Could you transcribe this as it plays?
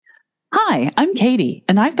Hi, I'm Katie,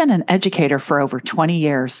 and I've been an educator for over 20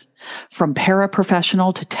 years. From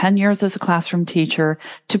paraprofessional to 10 years as a classroom teacher,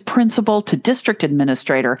 to principal to district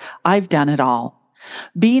administrator, I've done it all.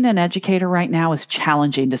 Being an educator right now is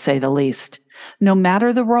challenging, to say the least. No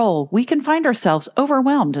matter the role, we can find ourselves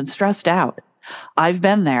overwhelmed and stressed out. I've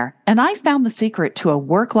been there, and I found the secret to a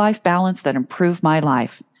work-life balance that improved my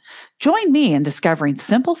life. Join me in discovering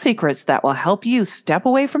simple secrets that will help you step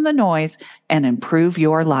away from the noise and improve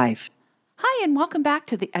your life. Hi, and welcome back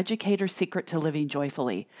to The Educator's Secret to Living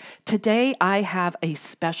Joyfully. Today, I have a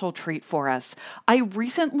special treat for us. I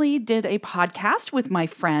recently did a podcast with my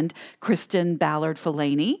friend, Kristi Ballard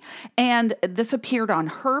Falany, and this appeared on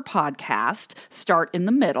her podcast, Start in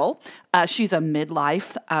the Middle. She's a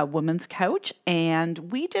midlife women's coach, and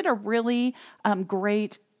we did a really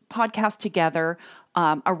great podcast together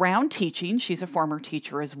around teaching. She's a former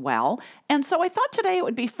teacher as well. And so I thought today it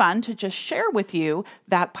would be fun to just share with you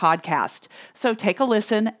that podcast. So take a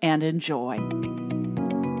listen and enjoy.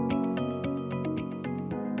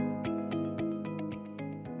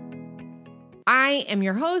 I am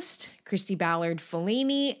your host, Kristi Ballard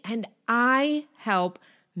Falany, and I help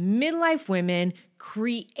midlife women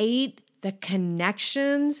create the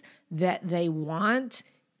connections that they want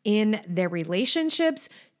in their relationships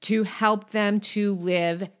to help them to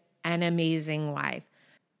live an amazing life.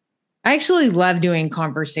 I actually love doing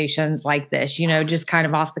conversations like this, just kind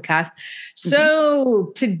of off the cuff.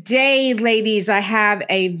 So today, ladies, I have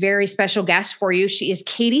a very special guest for you. She is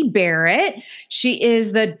Kristi Barrett. She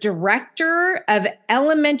is the Director of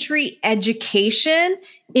Elementary Education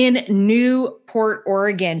in Newport,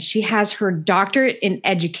 Oregon. She has her doctorate in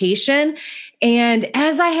education. And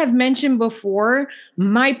as I have mentioned before,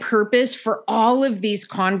 my purpose for all of these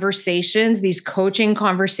conversations, these coaching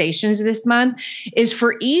conversations this month, is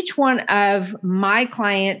for each one of my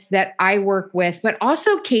clients that I work with, but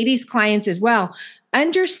also Katie's clients as well,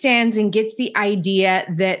 understands and gets the idea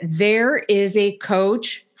that there is a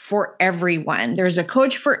coach for everyone. There's a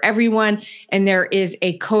coach for everyone, and there is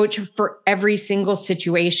a coach for every single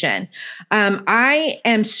situation. I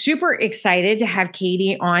am super excited to have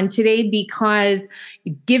Katie on today because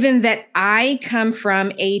given that I come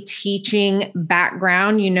from a teaching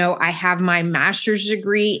background, I have my master's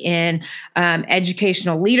degree in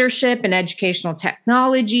educational leadership and educational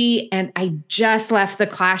technology, and I just left the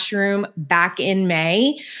classroom back in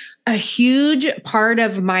May. A huge part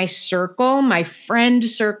of my circle, my friend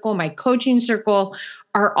circle, my coaching circle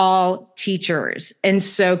are all teachers. And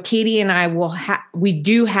so Katie and I we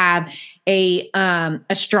do have a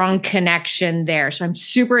strong connection there. So I'm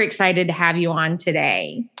super excited to have you on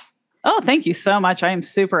today. Oh, thank you so much. I am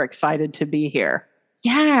super excited to be here.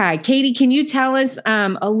 Yeah. Katie, can you tell us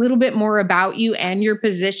a little bit more about you and your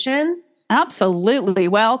position? Absolutely.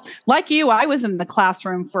 Well, like you, I was in the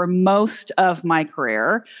classroom for most of my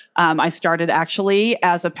career. I started actually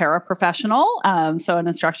as a paraprofessional, so an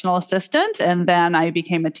instructional assistant, and then I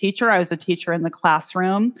became a teacher. I was a teacher in the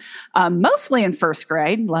classroom, mostly in first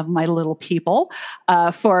grade, love my little people,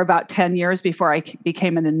 for about 10 years before I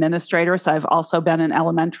became an administrator. So I've also been an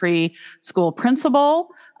elementary school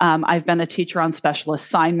principal. I've been a teacher on special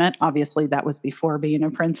assignment. Obviously, that was before being a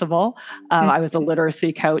principal. I was a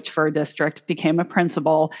literacy coach for a district, became a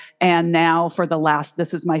principal, and now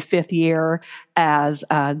this is my 5th year as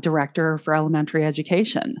director for elementary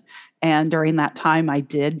education. And during that time, I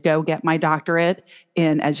did go get my doctorate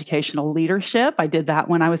in educational leadership. I did that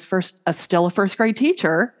when I was still a first grade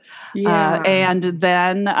teacher. Yeah. And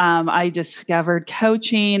then I discovered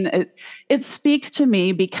coaching. It speaks to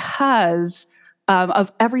me because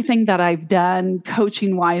of everything that I've done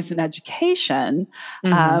coaching-wise in education.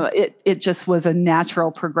 It just was a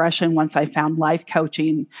natural progression. Once I found life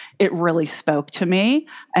coaching, it really spoke to me.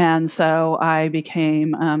 And so I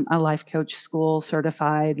became a life coach school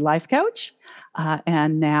certified life coach,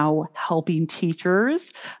 and now helping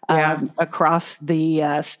teachers across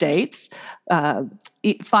the states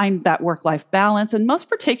find that work-life balance. And most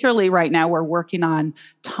particularly right now, we're working on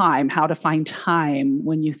time, how to find time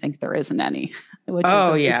when you think there isn't any. Which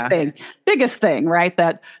is biggest thing, right?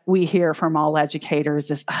 That we hear from all educators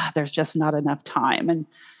is there's just not enough time. And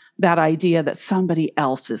that idea that somebody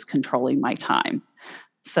else is controlling my time.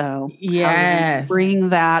 So how do we bring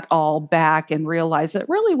that all back and realize that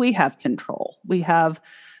really we have control. We have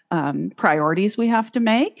priorities we have to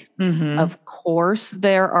make. Of course,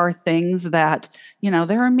 there are things that,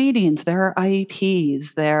 there are meetings, there are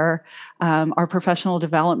IEPs, there are professional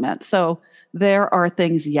development. So there are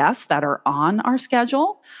things, yes, that are on our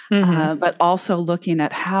schedule, but also looking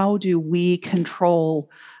at how do we control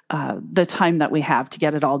the time that we have to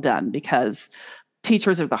get it all done, because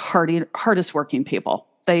teachers are the hardest working people.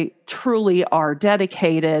 They truly are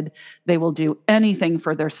dedicated. They will do anything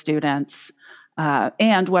for their students.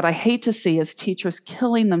 And what I hate to see is teachers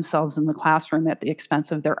killing themselves in the classroom at the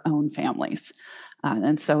expense of their own families.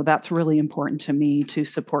 And so that's really important to me, to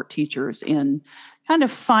support teachers in kind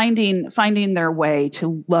of finding their way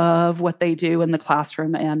to love what they do in the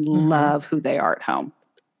classroom and love who they are at home.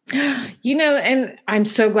 And I'm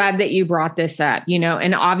so glad that you brought this up,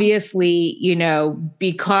 and obviously,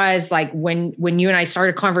 because like when you and I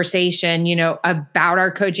started a conversation, about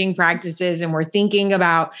our coaching practices, and we're thinking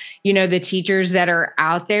about, the teachers that are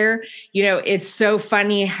out there, it's so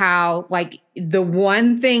funny how like the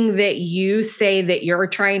one thing that you say that you're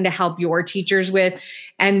trying to help your teachers with,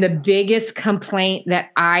 and the biggest complaint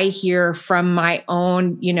that I hear from my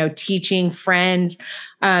own, teaching friends,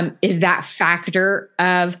 is that factor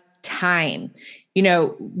of time.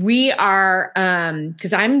 We are,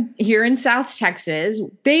 because I'm here in South Texas,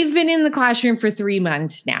 they've been in the classroom for 3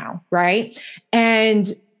 months now, right?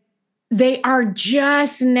 And they are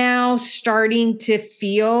just now starting to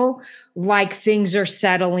feel like things are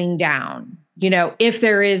settling down, if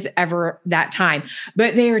there is ever that time.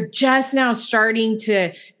 But they are just now starting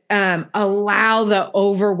to allow the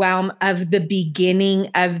overwhelm of the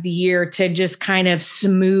beginning of the year to just kind of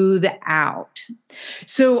smooth out.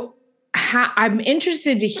 So I'm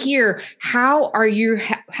interested to hear how are you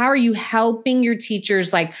helping your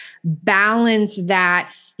teachers like balance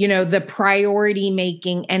that, the priority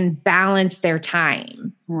making and balance their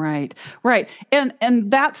time. Right. And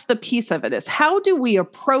that's the piece of it, is how do we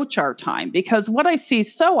approach our time? Because what I see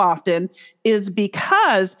so often is,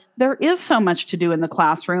 because there is so much to do in the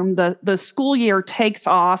classroom, the school year takes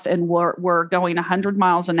off and we're going 100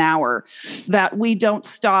 miles an hour, that we don't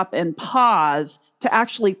stop and pause to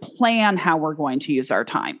actually plan how we're going to use our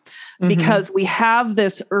time. Because we have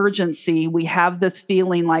this urgency, we have this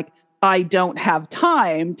feeling like, I don't have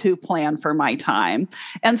time to plan for my time.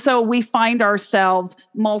 And so we find ourselves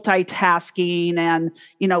multitasking and,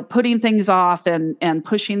 putting things off and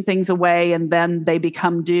pushing things away, and then they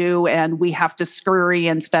become due and we have to scurry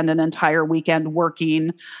and spend an entire weekend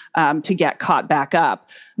working to get caught back up.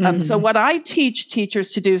 So what I teach teachers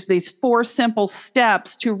to do is these 4 simple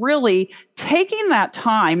steps to really taking that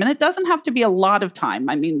time. And it doesn't have to be a lot of time.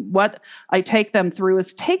 I mean, what I take them through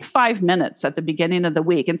is take 5 minutes at the beginning of the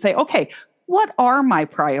week and say, okay, what are my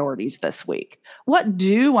priorities this week? What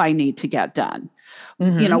do I need to get done?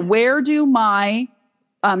 Where do my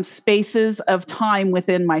spaces of time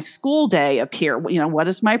within my school day appear? What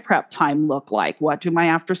does my prep time look like? What do my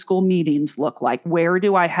after school meetings look like? Where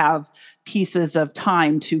do I have pieces of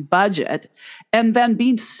time to budget? And then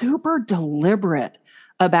being super deliberate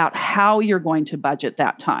about how you're going to budget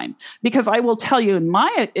that time. Because I will tell you, in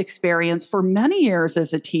my experience, for many years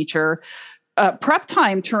as a teacher, prep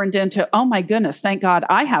time turned into, oh my goodness, thank God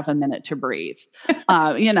I have a minute to breathe.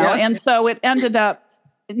 And so it ended up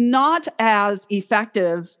not as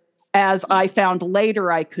effective as I found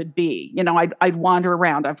later I could be. I'd wander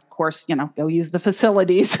around, of course, go use the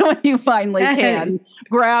facilities when you finally can,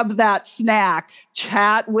 grab that snack,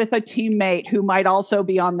 chat with a teammate who might also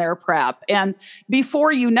be on their prep. And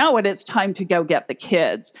before you know it, it's time to go get the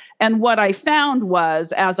kids. And what I found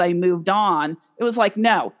was, as I moved on, it was like,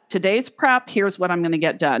 no, today's prep, here's what I'm going to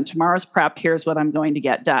get done. Tomorrow's prep, here's what I'm going to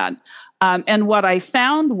get done. And what I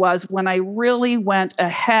found was, when I really went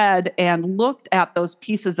ahead and looked at those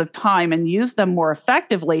pieces of time and used them more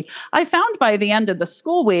effectively, I found by the end of the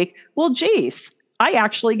school week, well, geez, I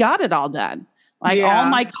actually got it all done. All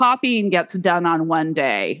my copying gets done on one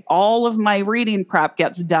day. All of my reading prep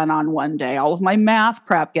gets done on one day. All of my math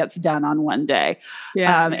prep gets done on one day.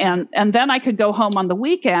 And then I could go home on the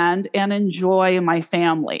weekend and enjoy my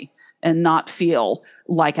family and not feel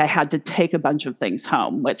like I had to take a bunch of things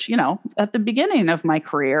home, which, at the beginning of my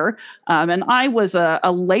career, and I was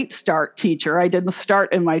a late start teacher. I didn't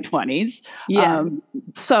start in my 20s.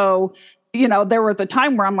 So there was a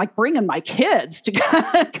time where I'm like bringing my kids to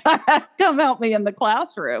come help me in the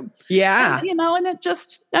classroom. And it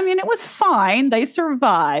just, it was fine. They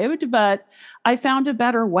survived, but I found a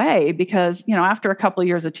better way because, after a couple of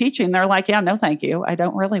years of teaching, they're like, yeah, no, thank you. I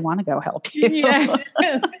don't really want to go help you.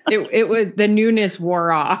 It was, the newness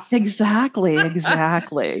wore off. Exactly.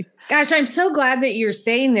 Gosh, I'm so glad that you're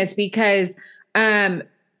saying this because,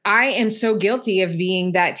 I am so guilty of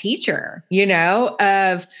being that teacher, and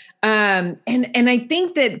I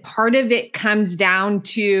think that part of it comes down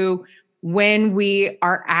to when we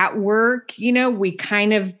are at work, we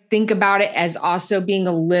kind of think about it as also being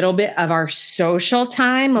a little bit of our social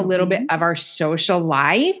time, a little bit of our social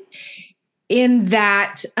life. in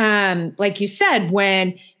that, like you said,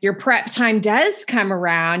 when your prep time does come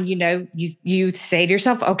around, you say to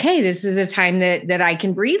yourself, okay, this is a time that I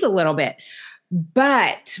can breathe a little bit.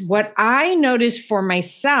 But what I noticed for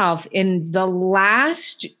myself in the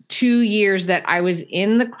last 2 years that I was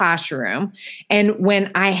in the classroom, and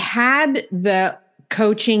when I had the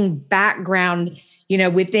coaching background,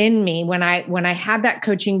 within me, when I had that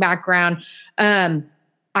coaching background,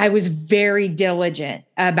 I was very diligent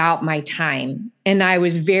about my time, and I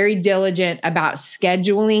was very diligent about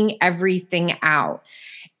scheduling everything out.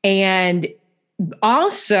 And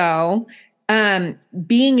also,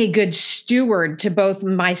 being a good steward to both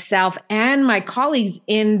myself and my colleagues,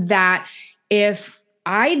 in that if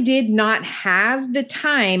I did not have the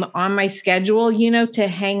time on my schedule, to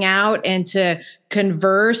hang out and to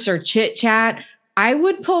converse or chit chat, I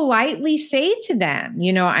would politely say to them,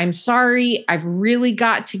 I'm sorry, I've really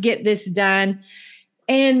got to get this done.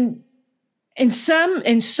 And in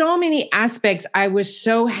so many aspects, I was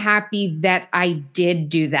so happy that I did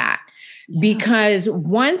do that. Because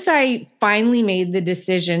once I finally made the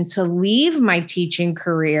decision to leave my teaching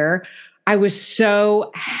career, I was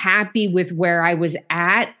so happy with where I was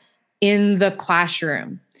at in the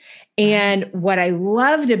classroom. And what I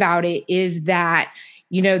loved about it is that,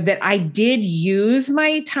 that I did use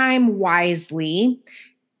my time wisely.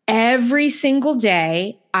 Every single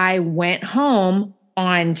day, I went home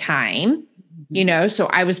on time. So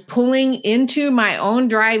I was pulling into my own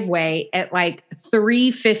driveway at like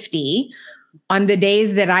 3:50 on the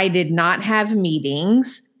days that I did not have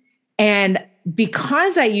meetings. And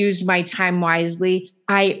because I used my time wisely,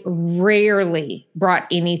 I rarely brought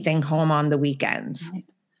anything home on the weekends.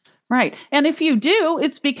 Right. And if you do,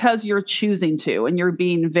 it's because you're choosing to, and you're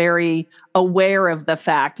being very aware of the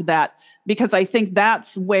fact that, because I think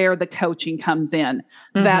that's where the coaching comes in,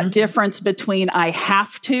 that difference between I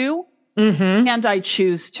have to and I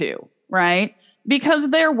choose to, right?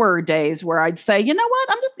 Because there were days where I'd say, you know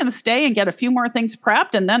what, I'm just going to stay and get a few more things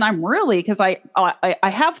prepped. And then I'm really, because I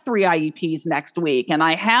have 3 IEPs next week, and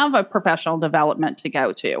I have a professional development to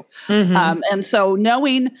go to. And so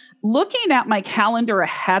looking at my calendar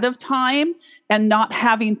ahead of time and not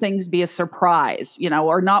having things be a surprise,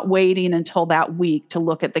 or not waiting until that week to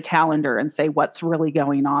look at the calendar and say, what's really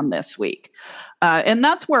going on this week? And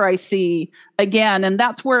that's where I see, again, and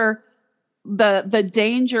that's where the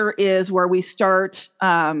danger is, where we start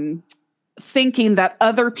thinking that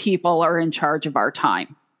other people are in charge of our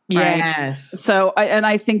time. Right? Yes. So,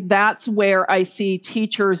 I think that's where I see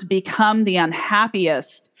teachers become the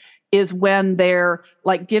unhappiest, is when they're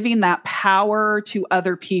like giving that power to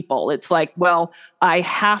other people. It's like, well, I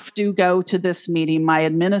have to go to this meeting. My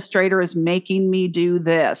administrator is making me do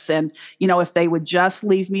this. And, if they would just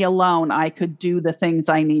leave me alone, I could do the things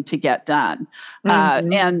I need to get done.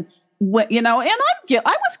 And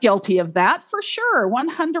I was guilty of that for sure,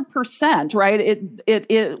 100%, right?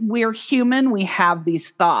 We're human, we have these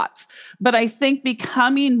thoughts. But I think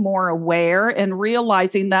becoming more aware and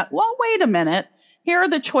realizing that, well, wait a minute, here are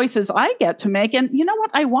the choices I get to make. And you know what?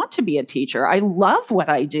 I want to be a teacher. I love what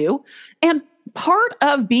I do. And part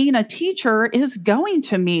of being a teacher is going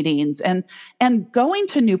to meetings and going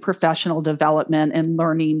to new professional development and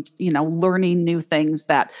learning new things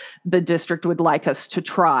that the district would like us to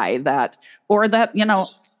try, that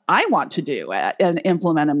I want to do and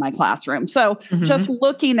implement in my classroom. So just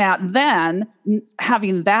looking at then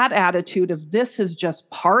having that attitude of, this is just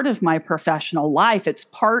part of my professional life. It's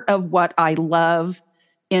part of what I love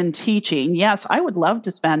in teaching. Yes, I would love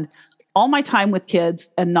to spend all my time with kids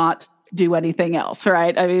and not do anything else,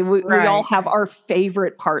 right? I mean, we all have our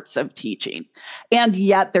favorite parts of teaching. And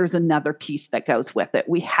yet there's another piece that goes with it.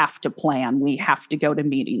 We have to plan. We have to go to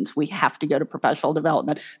meetings. We have to go to professional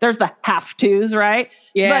development. There's the have tos, right?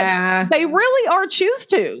 Yeah. But they really are choose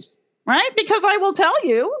tos, right? Because I will tell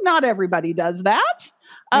you, not everybody does that.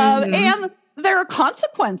 And there are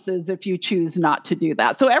consequences if you choose not to do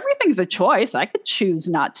that. So everything's a choice. I could choose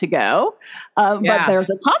not to go, but there's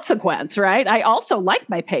a consequence, right? I also like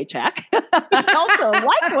my paycheck. I also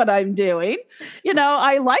like what I'm doing.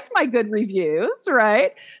 I like my good reviews,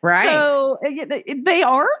 right? Right. So they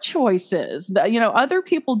are choices. Other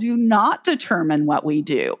people do not determine what we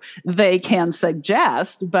do. They can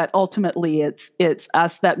suggest, but ultimately it's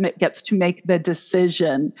us that gets to make the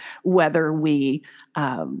decision whether we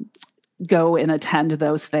go and attend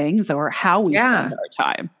those things or how we spend our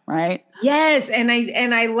time, right? Yes, and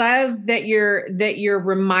I love that you're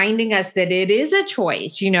reminding us that it is a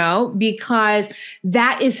choice, because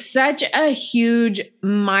that is such a huge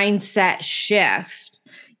mindset shift,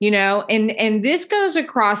 and this goes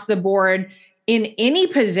across the board in any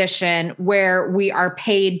position where we are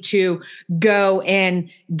paid to go and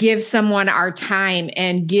give someone our time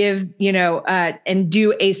and give, and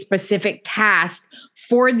do a specific task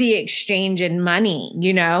for the exchange in money,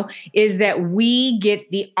 is that we get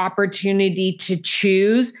the opportunity to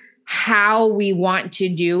choose how we want to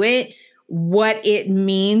do it, what it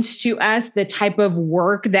means to us, the type of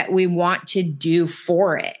work that we want to do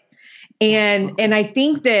for it. And I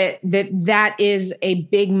think that is a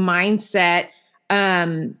big mindset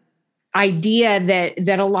idea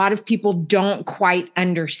that a lot of people don't quite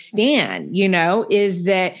understand, is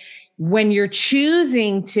that when you're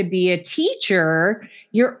choosing to be a teacher,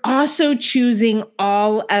 you're also choosing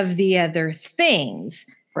all of the other things.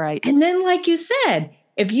 Right. And then, like you said,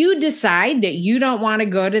 if you decide that you don't want to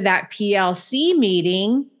go to that PLC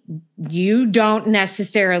meeting, you don't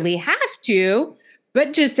necessarily have to,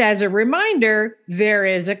 but just as a reminder, there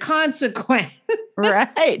is a consequence.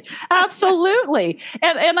 Right. Absolutely.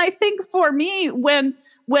 And I think for me, when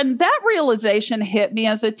that realization hit me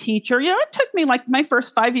as a teacher, it took me like my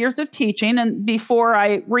first 5 years of teaching, and before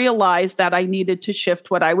I realized that I needed to shift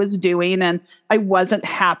what I was doing, and I wasn't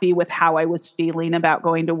happy with how I was feeling about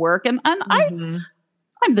going to work. And I'm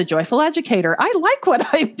the joyful educator. I like what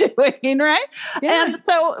I'm doing, right? Yeah. And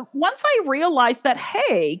so once I realized that,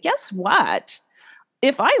 hey, guess what?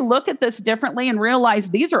 If I look at this differently and realize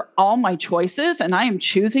these are all my choices and I am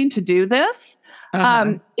choosing to do this,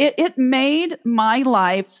 it made my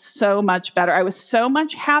life so much better. I was so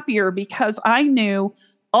much happier because I knew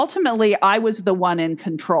ultimately I was the one in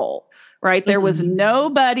control, right? There was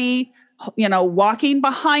nobody, walking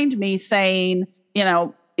behind me saying,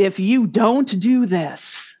 if you don't do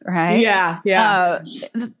this, right? Yeah.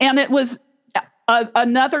 And it was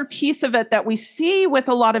another piece of it that we see with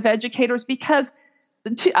a lot of educators, because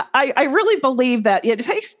I really believe that it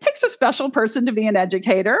takes a special person to be an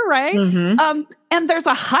educator, right? And there's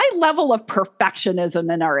a high level of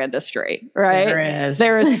perfectionism in our industry, right?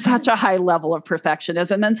 There is such a high level of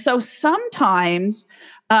perfectionism. And so sometimes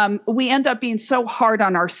we end up being so hard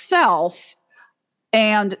on ourselves,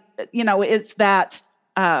 and, it's that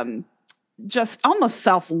just almost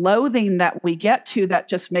self-loathing that we get to that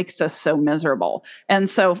just makes us so miserable. And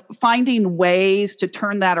so finding ways to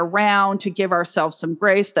turn that around, to give ourselves some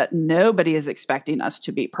grace that nobody is expecting us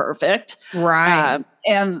to be perfect. Right.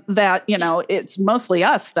 And that, it's mostly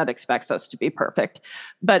us that expects us to be perfect.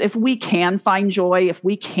 But if we can find joy, if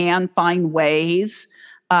we can find ways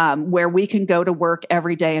where we can go to work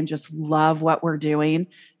every day and just love what we're doing,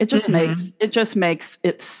 it just makes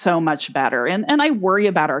it so much better. And I worry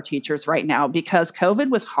about our teachers right now because COVID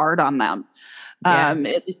was hard on them.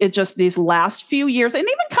 It just these last few years, and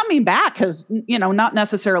even coming back has, not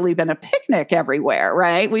necessarily been a picnic everywhere,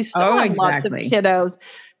 right? We still have lots of kiddos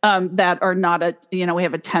that are not we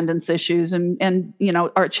have attendance issues and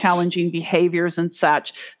are challenging behaviors and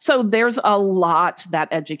such. So there's a lot that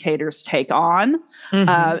educators take on.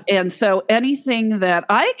 And so anything that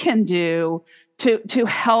I can do to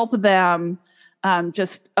help them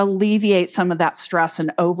just alleviate some of that stress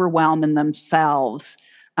and overwhelm in themselves,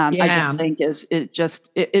 I just think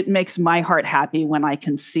it makes my heart happy when I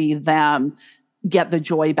can see them get the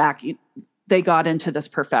joy back. They got into this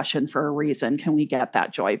profession for a reason. Can we get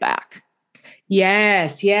that joy back?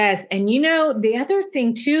 Yes. And the other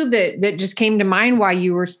thing too that just came to mind while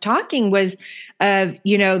you were talking was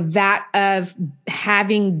that of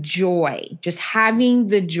having joy, just having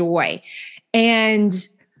the joy. And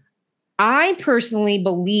I personally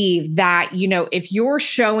believe that, if you're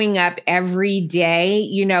showing up every day,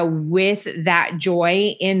 with that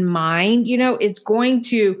joy in mind, it's going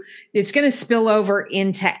to spill over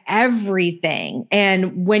into everything.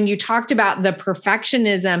 And when you talked about the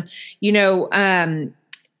perfectionism,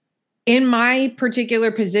 in my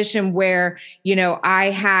particular position where,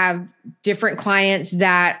 I have different clients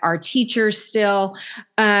that are teachers still,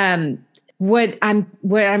 what I'm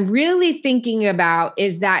really thinking about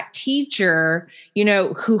is that teacher,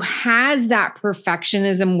 who has that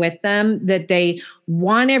perfectionism with them, that they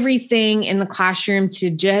want everything in the classroom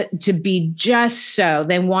to be just so.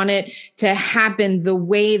 They want it to happen the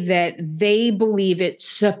way that they believe it's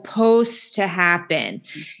supposed to happen.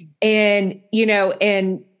 And,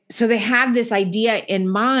 and so they have this idea in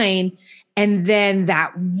mind. And then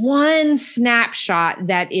that one snapshot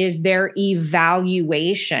that is their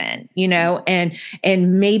evaluation,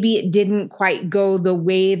 and maybe it didn't quite go the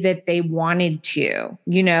way that they wanted to,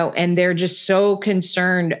 and they're just so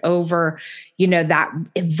concerned over, that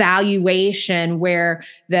evaluation where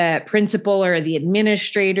the principal or the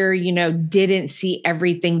administrator, didn't see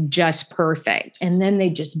everything just perfect. And then they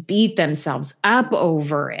just beat themselves up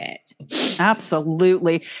over it.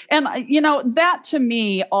 Absolutely. And, that to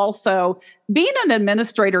me also, being an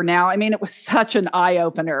administrator now, I mean, it was such an eye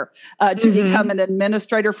opener to become an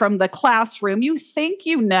administrator from the classroom. You think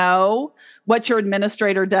you know what your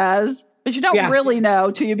administrator does, but you don't really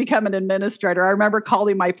know till you become an administrator. I remember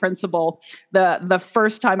calling my principal the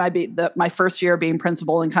first time my first year being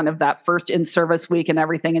principal and kind of that first in-service week and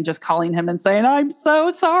everything, and just calling him and saying, "I'm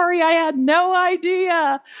so sorry, I had no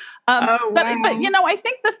idea." But I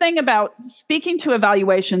think the thing about speaking to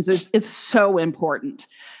evaluations is so important,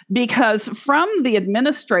 because from the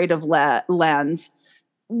administrative lens,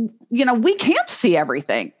 we can't see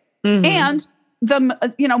everything. And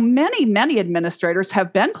many administrators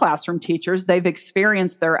have been classroom teachers. They've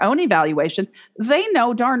experienced their own evaluation. They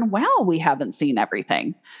know darn well we haven't seen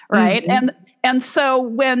everything, right? And so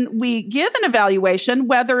when we give an evaluation,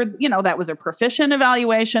 whether, that was a proficient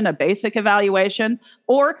evaluation, a basic evaluation,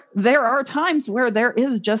 or there are times where there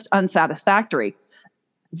is just unsatisfactory,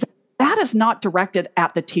 that is not directed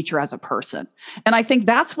at the teacher as a person. And I think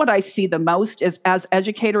that's what I see the most is, as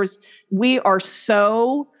educators, we are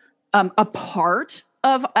so a part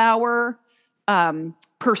of our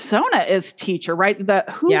persona is teacher, right?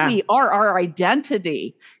 Who we are, our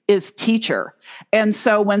identity is teacher. And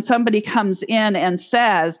so when somebody comes in and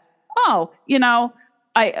says, "Oh,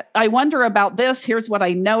 I wonder about this. Here's what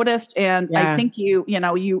I noticed, and I think you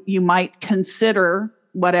might consider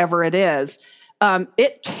whatever it is,"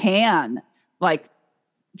 it can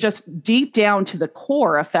just deep down to the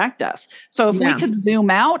core affect us. So if we could zoom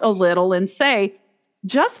out a little and say,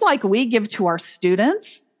 just like we give to our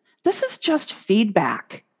students, this is just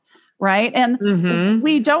feedback, right? And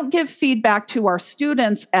we don't give feedback to our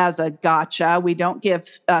students as a gotcha. We don't give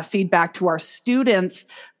feedback to our students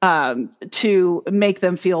to make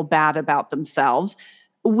them feel bad about themselves.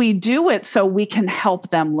 We do it so we can help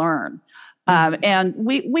them learn. And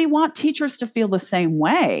we want teachers to feel the same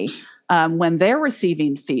way when they're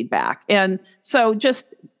receiving feedback. And so just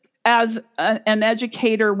as an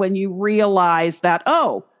educator, when you realize that,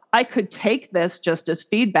 oh, I could take this just as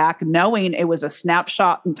feedback, knowing it was a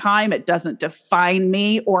snapshot in time, it doesn't define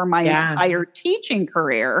me or my entire teaching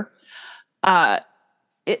career,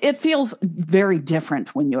 it feels very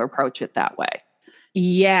different when you approach it that way.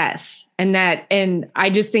 Yes. And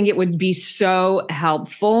I just think it would be so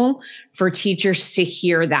helpful for teachers to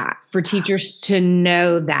hear that, for teachers to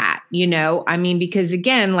know that, because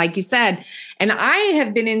again, like you said, and I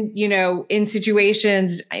have been in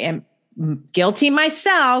situations, I am guilty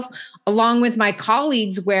myself, along with my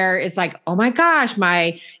colleagues, where it's like, oh my gosh,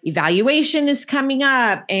 my evaluation is coming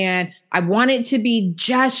up and I want it to be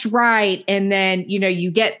just right. And then,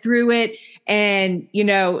 you get through it. And,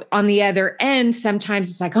 on the other end,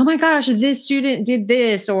 sometimes it's like, oh my gosh, this student did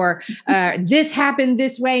this, or this happened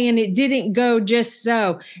this way and it didn't go just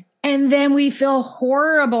so. And then we feel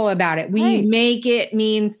horrible about it. We make it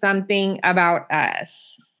mean something about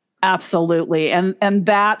us. Absolutely. And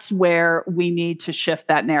that's where we need to shift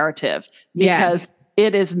that narrative, because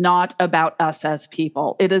it is not about us as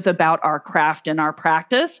people. It is about our craft and our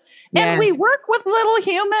practice. And we work with little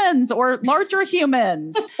humans or larger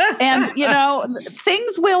humans. And,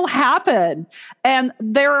 things will happen. And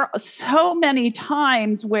there are so many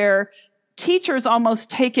times where teachers almost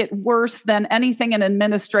take it worse than anything an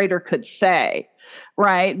administrator could say,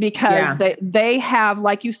 right? Because they have,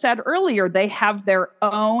 like you said earlier, they have their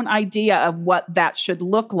own idea of what that should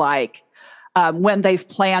look like when they've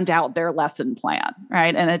planned out their lesson plan,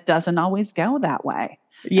 right? And it doesn't always go that way.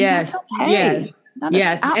 Yes. That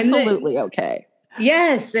is absolutely okay.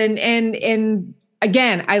 Yes. And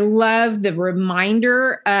again, I love the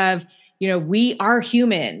reminder of, we are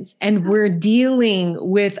humans and we're dealing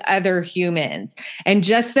with other humans. And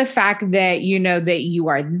just the fact that, that you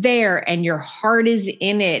are there and your heart is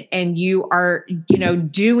in it and you are,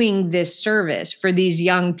 doing this service for these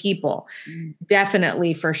young people,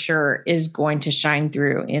 definitely for sure is going to shine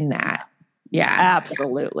through in that. Yeah,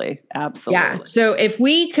 absolutely. Yeah. So if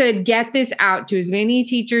we could get this out to as many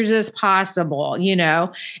teachers as possible,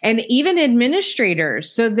 and even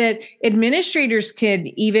administrators, so that administrators could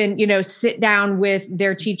even, sit down with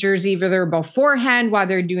their teachers either beforehand while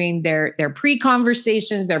they're doing their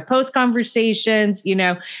pre-conversations, their post-conversations,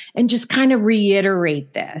 and just kind of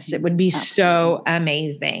reiterate this. It would be so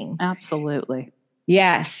amazing. Absolutely.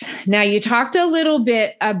 Yes. Now you talked a little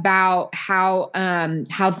bit about how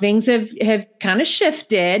things have kind of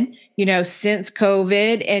shifted, since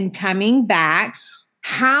COVID and coming back.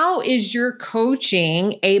 How is your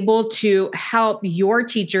coaching able to help your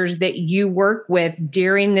teachers that you work with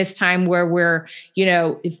during this time where we're,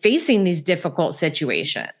 facing these difficult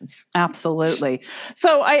situations? Absolutely.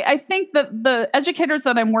 So I think that the educators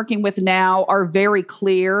that I'm working with now are very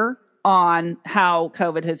clear on how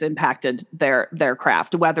COVID has impacted their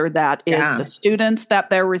craft, whether that is the students that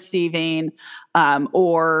they're receiving,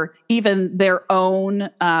 or even their own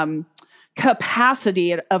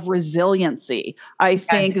capacity of resiliency. I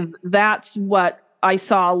think that's what I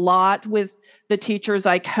saw a lot with the teachers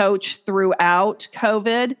I coach throughout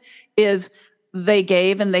COVID is they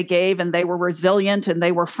gave and they gave and they were resilient and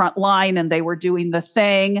they were frontline and they were doing the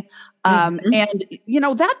thing. And,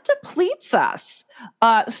 that depletes us.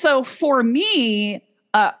 So for me,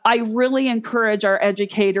 I really encourage our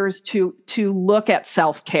educators to look at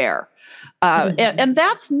self-care. And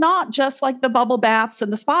that's not just like the bubble baths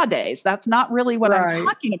and the spa days. That's not really what I'm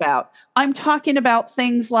talking about. I'm talking about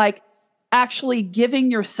things like actually giving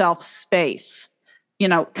yourself space.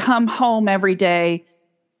 Come home every day,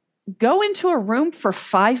 go into a room for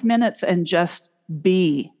 5 minutes and just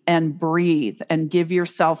be and breathe and give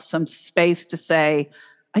yourself some space to say,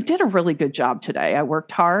 I did a really good job today. I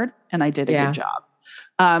worked hard and I did a good job.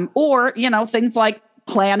 Or, things like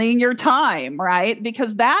planning your time, right?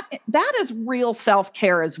 Because that is real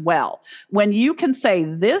self-care as well. When you can say,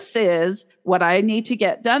 this is what I need to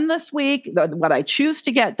get done this week, what I choose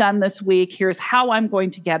to get done this week, here's how I'm going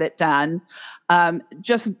to get it done.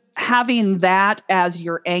 Just having that as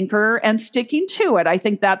your anchor and sticking to it. I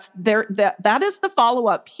think that is the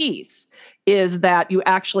follow-up piece, is that you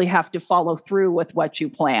actually have to follow through with what you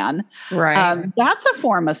plan. Right. That's a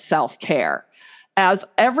form of self-care. As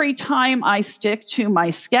every time I stick to my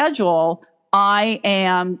schedule, I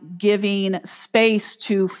am giving space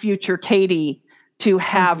to future Katie to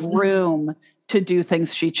have room to do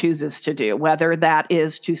things she chooses to do, whether that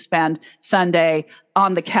is to spend Sunday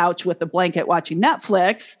on the couch with a blanket watching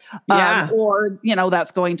Netflix, or,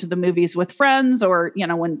 that's going to the movies with friends, or,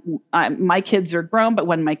 when my kids are grown, but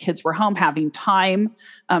when my kids were home, having time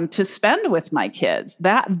to spend with my kids.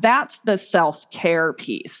 That's the self-care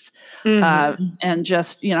piece. And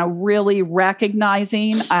just, really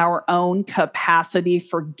recognizing our own capacity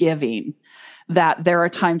for giving, that there are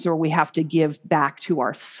times where we have to give back to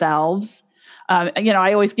ourselves.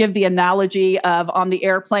 I always give the analogy of on the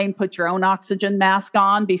airplane, put your own oxygen mask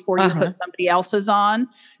on before you put somebody else's on.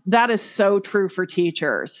 That is so true for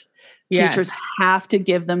teachers. Yes. Teachers have to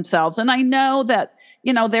give themselves. And I know that,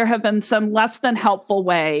 there have been some less than helpful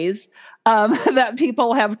ways that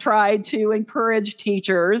people have tried to encourage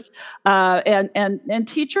teachers. And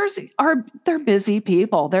teachers they're busy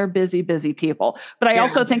people. They're busy people. But I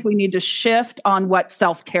also think we need to shift on what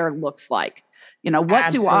self-care looks like.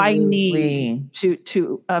 What do I need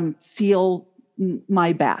to feel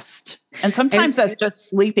my best? And sometimes that's just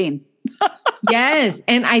sleeping. Yes.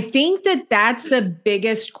 And I think that's the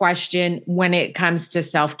biggest question when it comes to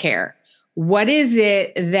self-care. What is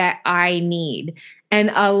it that I need?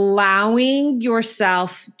 And allowing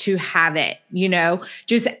yourself to have it,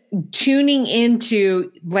 just tuning into,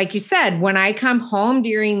 like you said, when I come home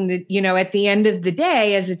during the, at the end of the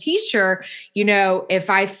day as a teacher, if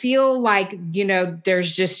I feel like,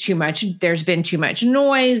 there's been too much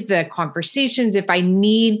noise, the conversations, if I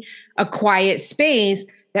need a quiet space,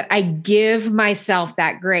 that I give myself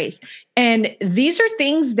that grace. And these are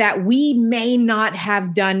things that we may not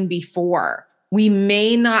have done before. We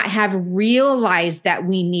may not have realized that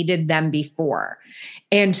we needed them before.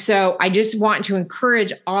 And so I just want to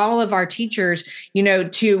encourage all of our teachers,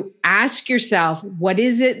 to ask yourself, what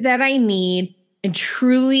is it that I need? And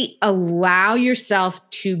truly allow yourself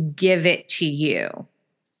to give it to you.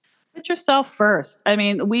 Put yourself first. I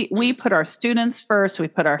mean, we put our students first, we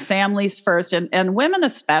put our families first, and women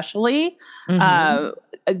especially.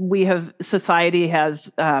 Society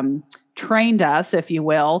has trained us, if you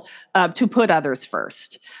will, to put others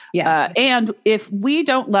first. Yes. And if we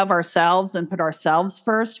don't love ourselves and put ourselves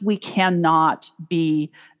first, we cannot be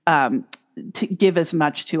to give as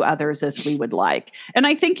much to others as we would like. And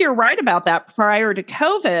I think you're right about that. Prior to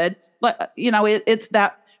COVID, it's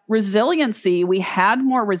that resiliency. We had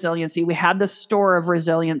more resiliency. We had the store of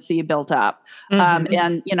resiliency built up.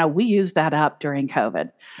 And, we used that up during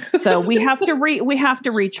COVID. So we have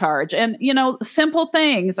to recharge, and, simple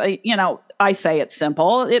things, I say it's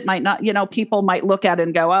simple. It might not, people might look at it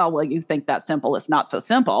and go, oh, well, you think that's simple. It's not so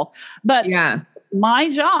simple, but my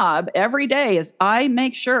job every day is I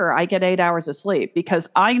make sure I get 8 hours of sleep, because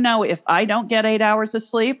I know if I don't get 8 hours of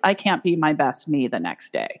sleep, I can't be my best me the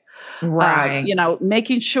next day. Right.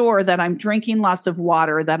 Making sure that I'm drinking lots of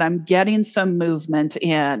water, that I'm getting some movement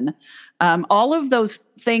in, all of those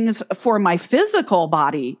things for my physical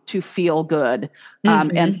body to feel good,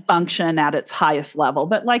 and function at its highest level.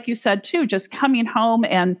 But like you said too, just coming home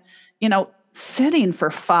and, sitting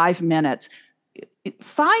for 5 minutes.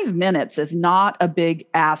 5 minutes is not a big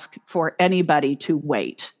ask for anybody to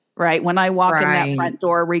wait. Right. When I walk in that front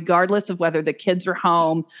door, regardless of whether the kids are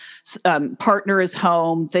home, partner is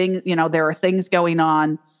home, there are things going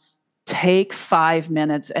on, take 5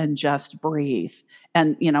 minutes and just breathe.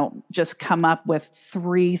 And, just come up with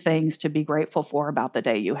 3 things to be grateful for about the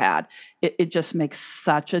day you had. It just makes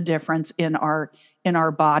such a difference in our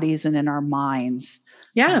bodies and in our minds.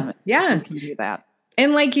 Yeah. We can do that.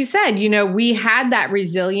 And like you said, we had that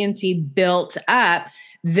resiliency built up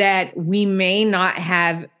that we may not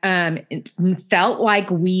have felt like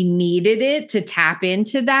we needed it to tap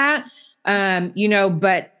into that,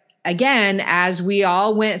 but again, as we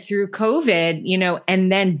all went through COVID,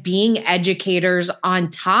 and then being educators on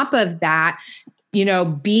top of that,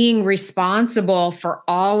 being responsible for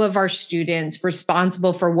all of our students,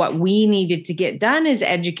 responsible for what we needed to get done as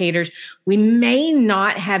educators, we may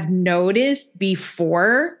not have noticed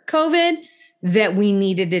before COVID that we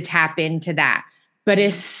needed to tap into that. But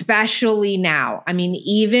especially now,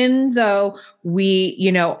 even though we,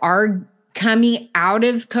 are coming out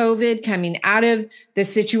of COVID, coming out of the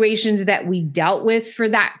situations that we dealt with for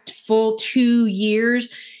that full 2 years,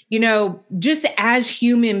 just as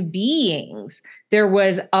human beings, there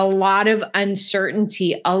was a lot of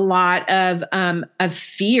uncertainty, a lot of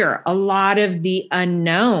fear, a lot of the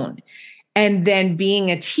unknown. And then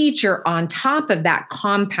being a teacher on top of that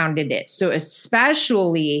compounded it. So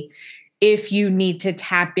especially if you need to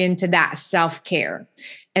tap into that self-care.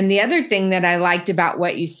 And the other thing that I liked about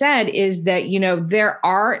what you said is that, there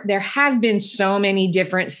have been so many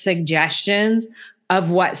different suggestions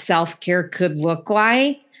of what self-care could look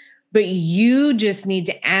like, but you just need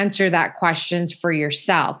to answer that questions for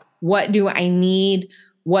yourself. What do I need?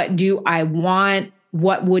 What do I want?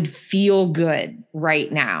 What would feel good right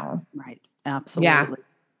now? Right. Absolutely. Yeah.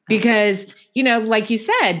 Because, like you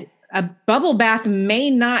said, a bubble bath may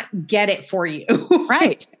not get it for you.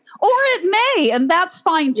 Right. Or it may, and that's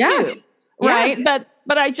fine too. Yeah. Right. Yeah.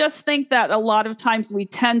 But I just think that a lot of times we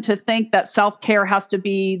tend to think that self-care has to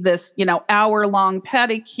be this, hour-long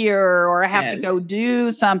pedicure, or I have to go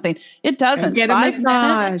do something. It doesn't. Get a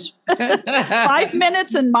massage. 5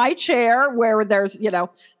 minutes in my chair where there's,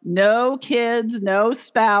 no kids, no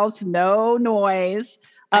spouse, no noise.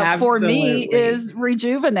 For me is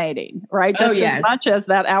rejuvenating, right? Just as much as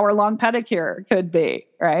that hour-long pedicure could be,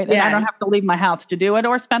 right? And I don't have to leave my house to do it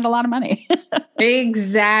or spend a lot of money.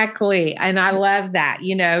 Exactly. And I love that,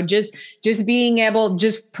 just being able,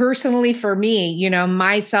 just personally for me,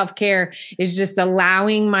 my self-care is just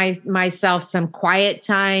allowing myself some quiet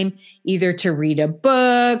time, either to read a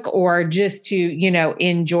book or just to,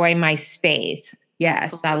 enjoy my space.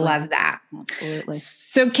 Yes, absolutely. I love that. Absolutely.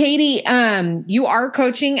 So, Katie, you are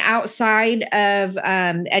coaching outside of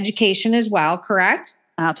education as well, correct?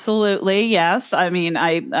 Absolutely. Yes.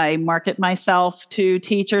 I market myself to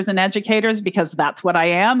teachers and educators because that's what I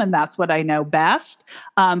am and that's what I know best.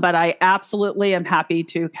 But I absolutely am happy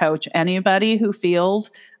to coach anybody who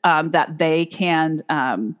feels that they can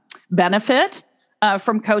benefit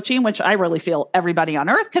from coaching, which I really feel everybody on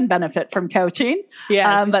earth can benefit from coaching.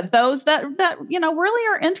 Yes. But those that really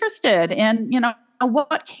are interested in,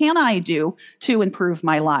 what can I do to improve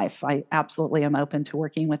my life? I absolutely am open to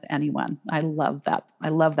working with anyone. I love that. I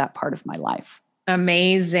love that part of my life.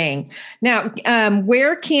 Amazing. Now,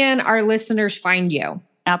 where can our listeners find you?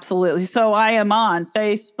 Absolutely. So I am on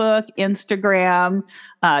Facebook, Instagram,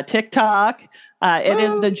 TikTok. It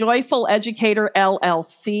is the Joyful Educator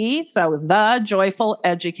LLC. So the Joyful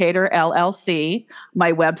Educator LLC.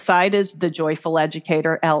 My website is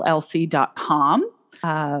thejoyfuleducatorllc.com.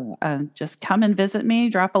 Just come and visit me,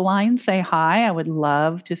 drop a line, say hi. I would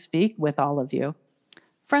love to speak with all of you.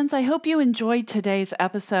 Friends, I hope you enjoyed today's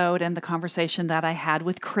episode and the conversation that I had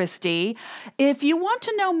with Kristi. If you want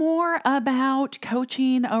to know more about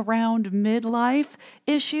coaching around midlife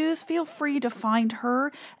issues, feel free to find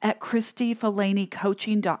her at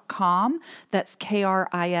KristiFalanyCoaching.com. That's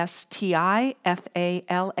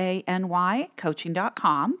KristiFalany,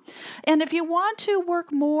 coaching.com. And if you want to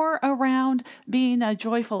work more around being a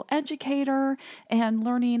joyful educator and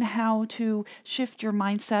learning how to shift your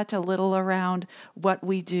mindset a little around what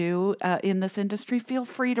we we do in this industry, feel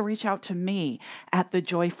free to reach out to me at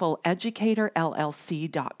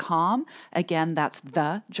thejoyfuleducatorllc.com. Again, that's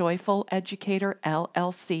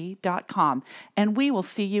thejoyfuleducatorllc.com. And we will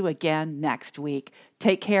see you again next week.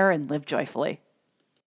 Take care and live joyfully.